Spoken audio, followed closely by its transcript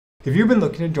If you've been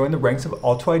looking to join the ranks of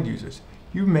Ultrawide users,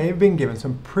 you may have been given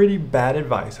some pretty bad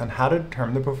advice on how to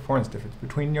determine the performance difference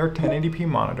between your 1080p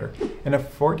monitor and a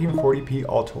 1440p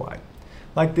Ultrawide.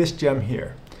 Like this gem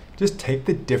here. Just take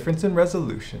the difference in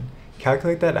resolution,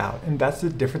 calculate that out, and that's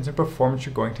the difference in performance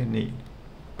you're going to need.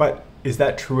 But is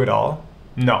that true at all?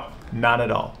 No, not at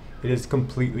all. It is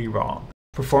completely wrong.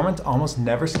 Performance almost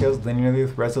never scales linearly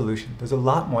with resolution. There's a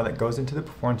lot more that goes into the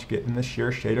performance you get than the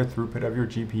sheer shader throughput of your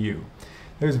GPU.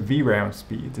 There's VRAM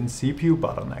speeds and CPU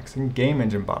bottlenecks and game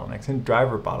engine bottlenecks and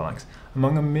driver bottlenecks,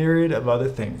 among a myriad of other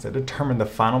things that determine the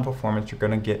final performance you're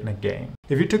going to get in a game.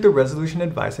 If you took the resolution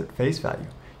advice at face value,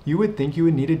 you would think you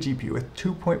would need a GPU with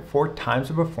 2.4 times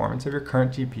the performance of your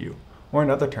current GPU, or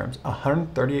in other terms,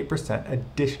 138%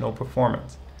 additional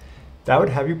performance. That would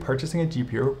have you purchasing a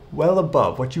GPU well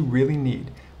above what you really need,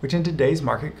 which in today's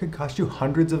market could cost you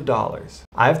hundreds of dollars.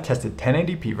 I've tested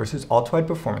 1080p versus Ultrawide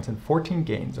performance in 14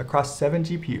 games across 7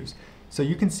 GPUs, so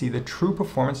you can see the true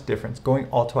performance difference going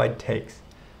Ultrawide takes.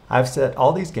 I've set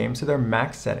all these games to their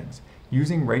max settings,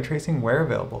 using ray tracing where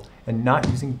available, and not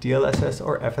using DLSS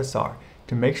or FSR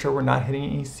to make sure we're not hitting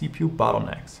any CPU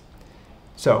bottlenecks.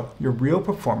 So your real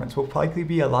performance will likely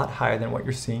be a lot higher than what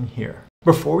you're seeing here.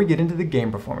 Before we get into the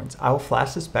game performance, I will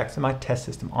flash the specs of my test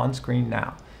system on screen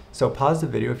now. So pause the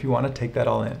video if you want to take that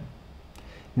all in.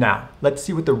 Now, let's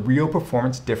see what the real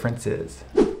performance difference is.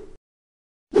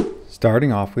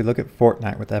 Starting off, we look at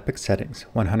Fortnite with epic settings,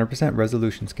 100%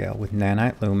 resolution scale with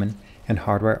nanite lumen and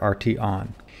hardware RT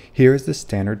on. Here is the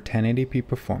standard 1080p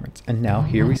performance, and now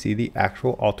here we see the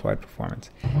actual Ultrawide performance.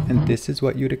 And this is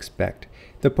what you'd expect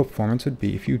the performance would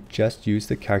be if you just used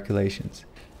the calculations.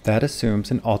 That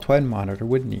assumes an Ultrawide monitor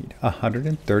would need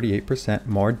 138%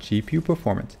 more GPU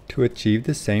performance to achieve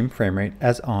the same frame rate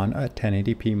as on a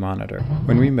 1080p monitor.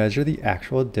 When we measure the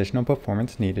actual additional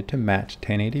performance needed to match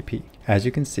 1080p, as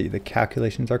you can see, the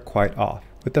calculations are quite off,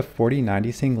 with the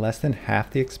 4090 seeing less than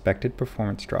half the expected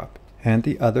performance drop, and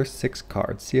the other 6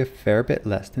 cards see a fair bit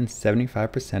less than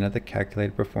 75% of the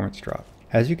calculated performance drop.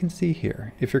 As you can see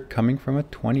here, if you're coming from a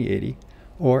 2080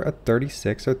 or a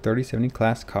 36 or 3070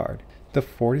 class card, the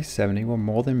 4070 will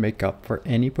more than make up for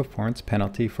any performance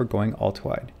penalty for going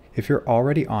Ultrawide. If you're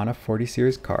already on a 40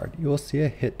 series card, you will see a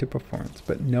hit to performance,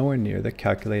 but nowhere near the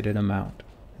calculated amount.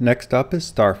 Next up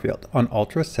is Starfield on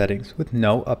Ultra settings with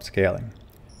no upscaling.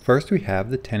 First we have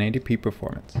the 1080p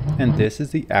performance, and this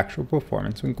is the actual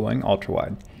performance when going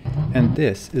Ultrawide, and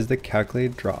this is the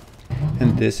calculated drop,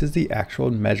 and this is the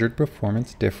actual measured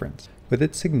performance difference. With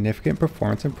its significant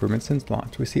performance improvement since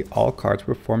launch, we see all cards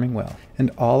performing well, and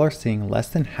all are seeing less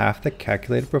than half the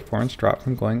calculated performance drop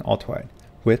from going Ultrawide,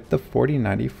 with the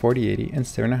 4090, 4080, and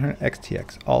 7900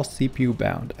 XTX all CPU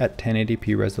bound at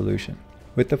 1080p resolution,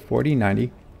 with the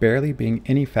 4090 barely being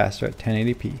any faster at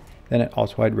 1080p than at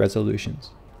Ultrawide resolutions.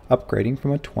 Upgrading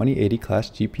from a 2080 class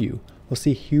GPU will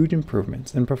see huge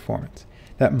improvements in performance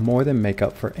that more than make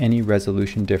up for any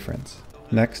resolution difference.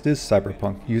 Next is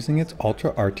Cyberpunk using its Ultra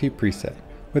RT preset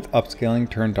with upscaling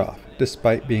turned off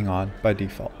despite being on by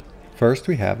default. First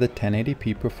we have the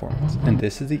 1080p performance, and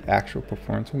this is the actual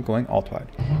performance when going Ultrawide,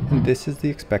 and this is the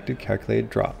expected calculated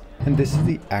drop, and this is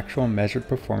the actual measured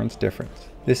performance difference.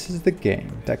 This is the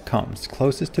game that comes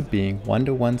closest to being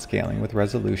 1-to-1 scaling with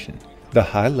resolution. The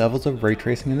high levels of ray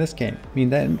tracing in this game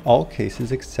mean that in all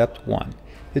cases except one,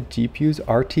 the GPU's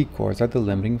RT cores are the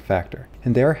limiting factor,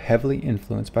 and they are heavily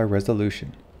influenced by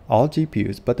resolution. All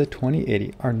GPUs but the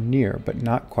 2080 are near but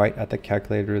not quite at the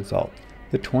calculated result.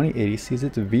 The 2080 sees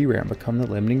its VRAM become the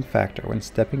limiting factor when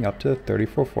stepping up to the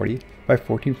 3440 by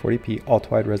 1440p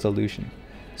Ultrawide resolution.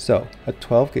 So, a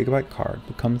 12GB card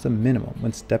becomes the minimum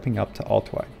when stepping up to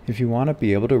Ultrawide if you want to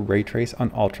be able to ray trace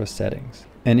on Ultra settings.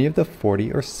 Any of the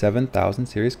 40 or 7000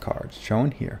 series cards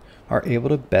shown here are able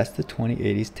to best the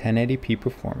 2080's 1080p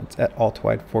performance at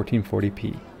Ultrawide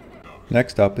 1440p.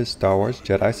 Next up is Star Wars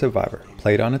Jedi Survivor,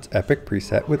 played on its epic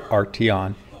preset with RT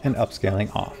on and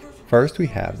upscaling off. First we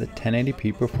have the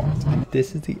 1080p performance, and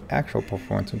this is the actual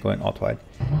performance when going Ultrawide,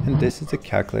 and this is the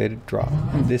calculated drop,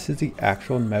 and this is the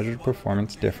actual measured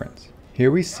performance difference.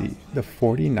 Here we see the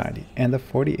 4090 and the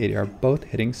 4080 are both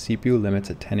hitting CPU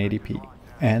limits at 1080p.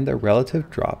 And the relative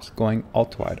drops going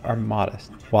Ultrawide are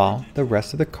modest, while the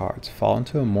rest of the cards fall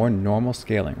into a more normal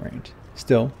scaling range.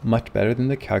 Still, much better than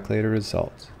the calculated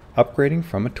results. Upgrading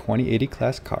from a 2080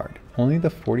 class card, only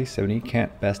the 4070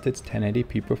 can't best its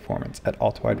 1080p performance at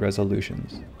Ultrawide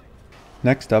resolutions.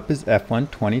 Next up is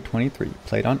F1 2023,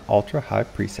 played on ultra high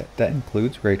preset that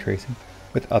includes ray tracing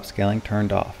with upscaling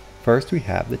turned off. First we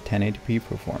have the 1080p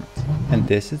performance, and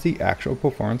this is the actual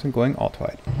performance when going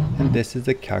Ultrawide, and this is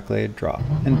the calculated drop,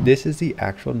 and this is the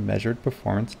actual measured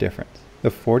performance difference. The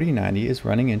 4090 is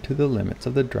running into the limits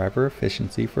of the driver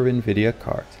efficiency for NVIDIA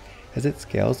cards, as it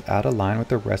scales out of line with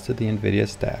the rest of the NVIDIA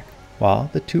stack, while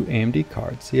the two AMD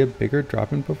cards see a bigger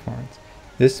drop in performance.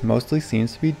 This mostly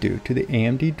seems to be due to the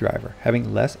AMD driver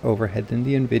having less overhead than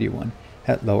the NVIDIA one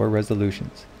at lower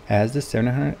resolutions, as the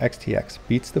 7900 XTX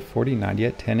beats the 4090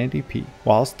 at 1080p,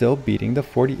 while still beating the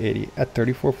 4080 at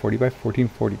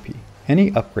 3440x1440p.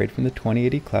 Any upgrade from the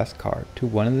 2080 class card to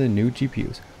one of the new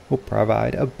GPUs will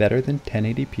provide a better than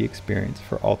 1080p experience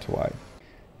for Ultrawide.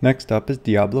 Next up is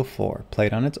Diablo 4,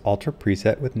 played on its Ultra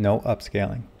preset with no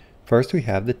upscaling. First we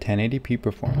have the 1080p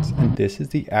performance, and this is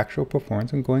the actual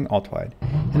performance when going Ultrawide,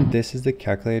 and this is the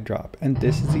calculated drop, and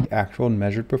this is the actual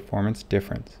measured performance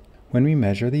difference. When we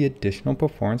measure the additional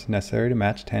performance necessary to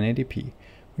match 1080p,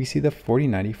 we see the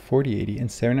 4090, 4080, and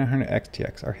 7900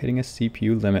 XTX are hitting a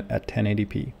CPU limit at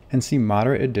 1080p, and see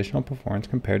moderate additional performance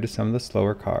compared to some of the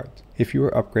slower cards. If you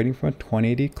were upgrading from a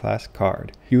 2080 class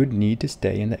card, you would need to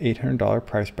stay in the $800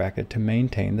 price bracket to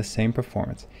maintain the same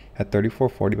performance at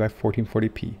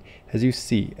 3440x1440p as you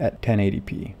see at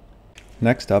 1080p.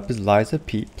 Next up is Liza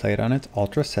P, played on its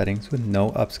Ultra settings with no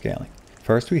upscaling.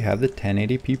 First we have the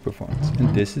 1080p performance,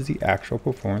 and this is the actual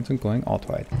performance when going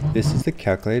Ultrawide. This is the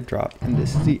calculated drop, and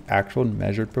this is the actual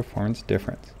measured performance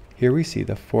difference. Here we see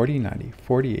the 4090,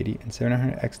 4080, and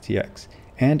 7900 XTX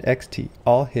and XT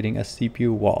all hitting a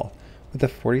CPU wall, with the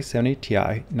 4070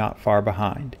 Ti not far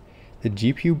behind. The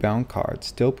GPU bound cards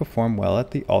still perform well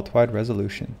at the Ultrawide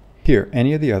resolution. Here,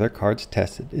 any of the other cards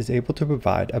tested is able to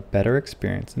provide a better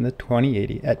experience than the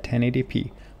 2080 at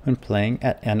 1080p when playing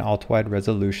at an Ultrawide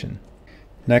resolution.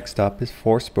 Next up is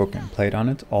Forspoken, played on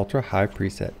its ultra high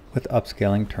preset with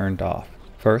upscaling turned off.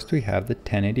 First we have the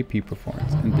 1080p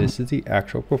performance, and this is the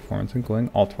actual performance when going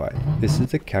Ultrawide. This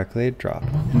is the calculated drop,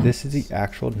 and this is the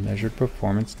actual measured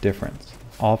performance difference.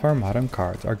 All of our modern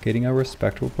cards are getting a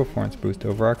respectable performance boost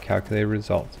over our calculated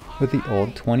results, with the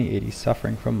old 2080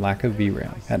 suffering from lack of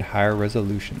VRAM at higher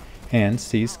resolution, and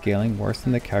C scaling worse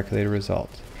than the calculated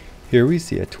results. Here we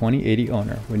see a 2080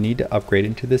 owner would need to upgrade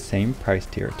into the same price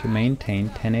tier to maintain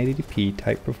 1080p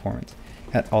type performance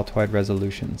at Ultrawide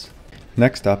resolutions.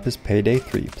 Next up is Payday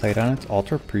 3, played on its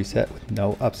Ultra preset with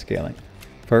no upscaling.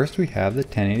 First we have the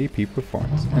 1080p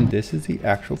performance, and this is the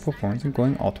actual performance when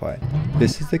going Ultrawide.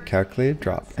 This is the calculated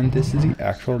drop, and this is the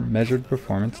actual measured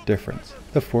performance difference.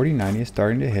 The 4090 is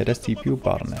starting to hit a CPU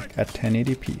bottleneck at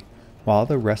 1080p, while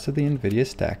the rest of the NVIDIA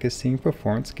stack is seeing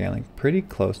performance scaling pretty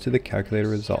close to the calculated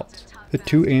results. The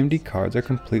two AMD cards are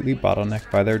completely bottlenecked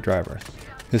by their driver.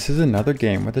 This is another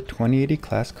game where the 2080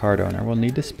 class card owner will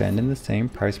need to spend in the same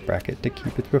price bracket to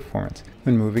keep its performance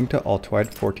when moving to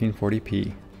Ultrawide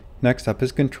 1440p. Next up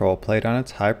is Control, played on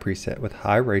its high preset with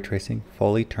high ray tracing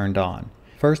fully turned on.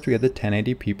 First we have the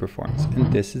 1080p performance,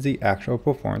 and this is the actual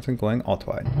performance when going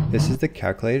Ultrawide. This is the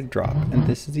calculated drop, and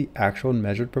this is the actual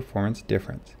measured performance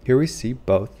difference. Here we see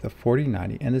both the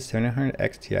 4090 and the 7900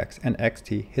 XTX and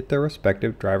XT hit their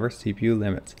respective driver CPU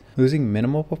limits, losing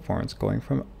minimal performance going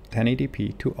from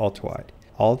 1080p to Ultrawide.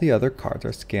 All the other cards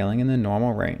are scaling in the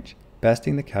normal range,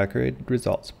 besting the calculated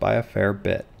results by a fair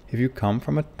bit. If you come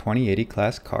from a 2080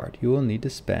 class card, you will need to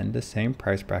spend the same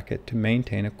price bracket to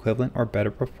maintain equivalent or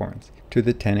better performance to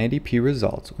the 1080p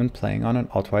results when playing on an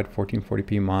Ultrawide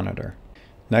 1440p monitor.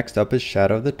 Next up is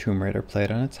Shadow of the Tomb Raider,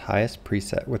 played on its highest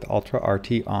preset with Ultra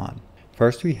RT on.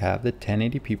 First we have the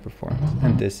 1080p performance,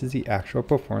 and this is the actual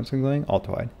performance when going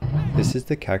Ultrawide. This is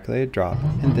the calculated drop,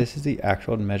 and this is the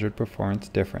actual measured performance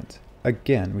difference.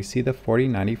 Again, we see the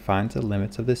 4090 finds the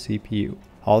limits of the CPU.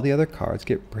 All the other cards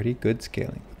get pretty good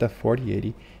scaling, with the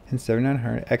 4080 and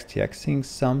 7900 XTX seeing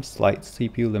some slight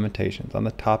CPU limitations on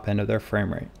the top end of their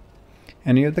frame rate.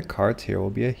 Any of the cards here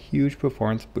will be a huge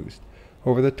performance boost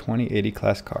over the 2080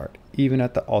 class card, even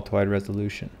at the Ultrawide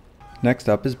resolution. Next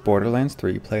up is Borderlands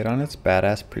 3, played on its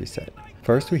badass preset.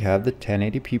 First we have the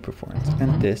 1080p performance,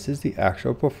 and this is the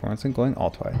actual performance when going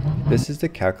Ultrawide. This is the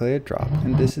calculated drop,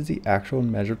 and this is the actual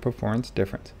measured performance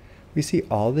difference. We see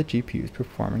all the GPUs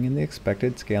performing in the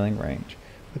expected scaling range,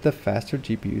 with the faster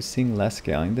GPUs seeing less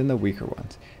scaling than the weaker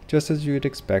ones, just as you would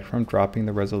expect from dropping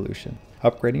the resolution.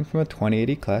 Upgrading from a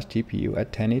 2080 class GPU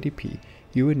at 1080p,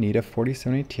 you would need a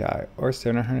 4070 Ti or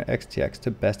 700 XTX to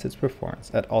best its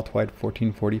performance at Ultrawide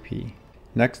 1440p.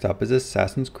 Next up is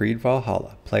Assassin's Creed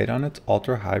Valhalla, played on its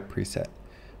ultra high preset.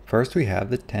 First we have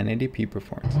the 1080p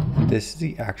performance, and this is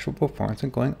the actual performance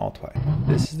when going Ultrawide.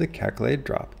 This is the calculated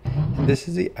drop, and this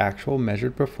is the actual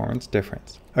measured performance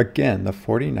difference. Again, the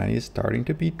 4090 is starting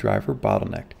to be driver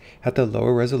bottlenecked at the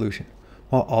lower resolution,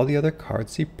 while all the other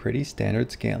cards see pretty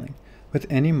standard scaling, with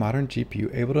any modern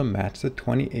GPU able to match the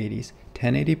 2080's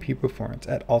 1080p performance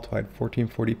at Ultrawide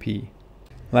 1440p.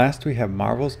 Last, we have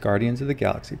Marvel's Guardians of the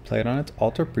Galaxy played on its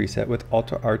Ultra preset with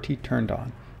Ultra RT turned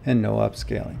on and no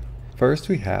upscaling. First,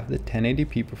 we have the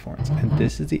 1080p performance, and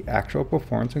this is the actual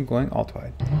performance when going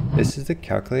ultrawide. This is the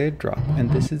calculated drop,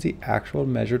 and this is the actual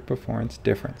measured performance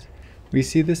difference. We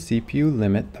see the CPU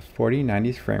limit the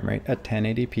 4090's frame rate at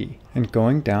 1080p, and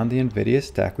going down the NVIDIA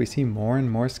stack we see more and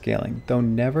more scaling, though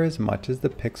never as much as the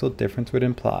pixel difference would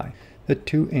imply. The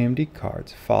two AMD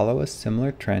cards follow a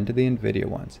similar trend to the NVIDIA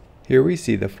ones. Here we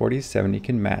see the 4070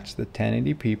 can match the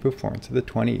 1080p performance of the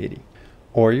 2080,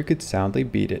 or you could soundly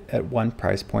beat it at one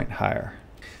price point higher.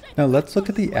 Now let's look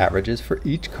at the averages for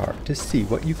each card to see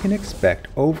what you can expect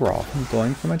overall from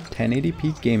going from a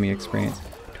 1080p gaming experience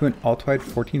to an Ultrawide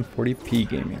 1440p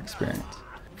gaming experience.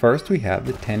 First, we have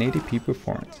the 1080p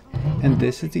performance, and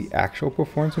this is the actual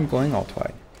performance when going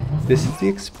ultrawide. This is the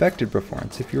expected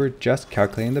performance if you are just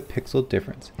calculating the pixel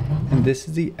difference, and this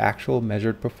is the actual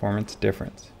measured performance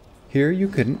difference. Here you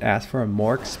couldn't ask for a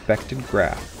more expected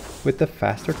graph, with the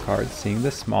faster cards seeing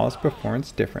the smallest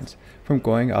performance difference from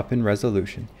going up in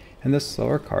resolution, and the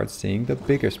slower cards seeing the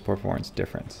biggest performance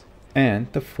difference. And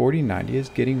the 4090 is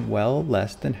getting well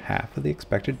less than half of the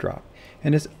expected drop,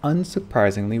 and is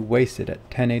unsurprisingly wasted at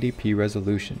 1080p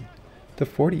resolution. The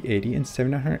 4080 and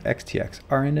 7900XTX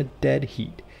are in a dead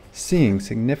heat, seeing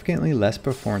significantly less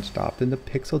performance drop than the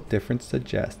pixel difference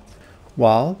suggests.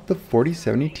 While the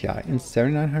 4070 Ti and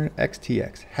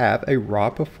 7900XTX have a raw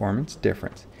performance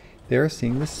difference, they are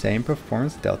seeing the same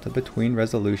performance delta between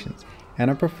resolutions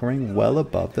and are performing well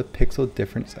above the pixel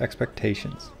difference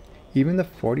expectations. Even the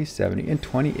 4070 and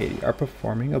 2080 are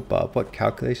performing above what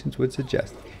calculations would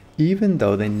suggest, even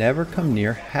though they never come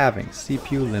near having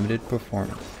CPU limited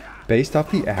performance. Based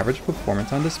off the average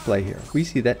performance on display here, we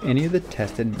see that any of the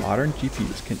tested modern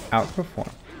GPUs can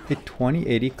outperform a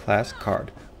 2080 class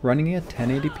card running a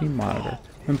 1080p monitor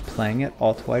when playing at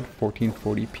Ultrawide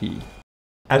 1440p.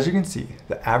 As you can see,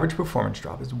 the average performance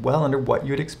drop is well under what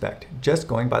you would expect just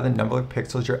going by the number of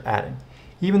pixels you're adding.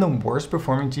 Even the worst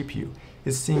performing GPU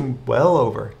is seeing well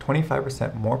over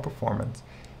 25% more performance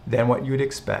than what you would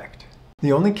expect.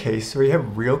 The only case where you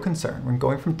have real concern when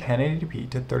going from 1080p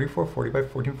to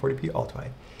 3440x1440p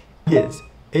Ultrawide is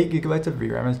 8GB of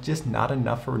VRAM is just not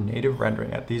enough for native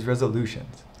rendering at these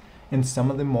resolutions in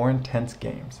some of the more intense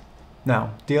games.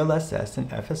 Now, DLSS and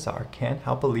FSR can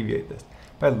help alleviate this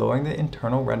by lowering the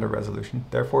internal render resolution,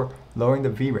 therefore lowering the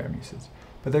VRAM usage.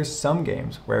 But there's some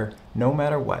games where no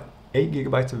matter what,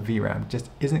 8GB of VRAM just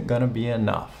isn't gonna be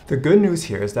enough. The good news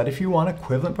here is that if you want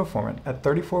equivalent performance at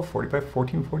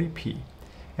 3440x1440p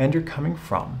and you're coming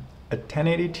from a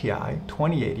 1080 Ti,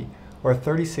 2080, or a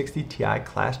 3060 Ti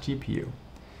class GPU,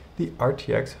 the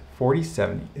RTX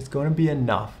 4070 is going to be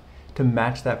enough to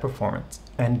match that performance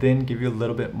and then give you a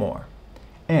little bit more.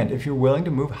 And if you're willing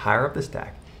to move higher up the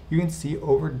stack, you can see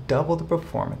over double the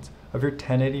performance of your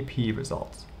 1080p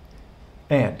results.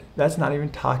 And that's not even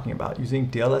talking about using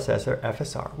DLSS or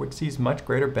FSR, which sees much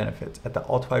greater benefits at the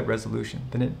ultrawide resolution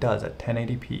than it does at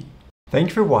 1080p. Thank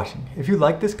you for watching. If you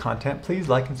like this content, please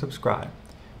like and subscribe.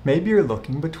 Maybe you're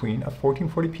looking between a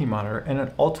 1440p monitor and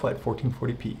an ultrawide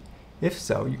 1440p. If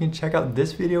so, you can check out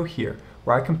this video here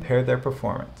where I compare their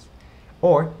performance.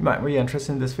 Or you might be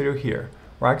interested in this video here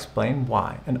where I explain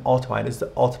why an ultrawide is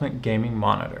the ultimate gaming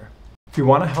monitor. If you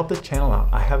want to help the channel out,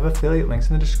 I have affiliate links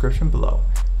in the description below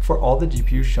for all the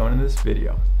GPUs shown in this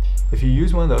video. If you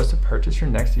use one of those to purchase your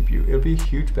next GPU, it'll be a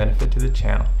huge benefit to the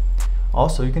channel.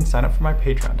 Also, you can sign up for my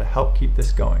Patreon to help keep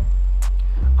this going.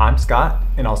 I'm Scott,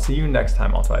 and I'll see you next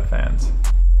time, Ultrawide fans.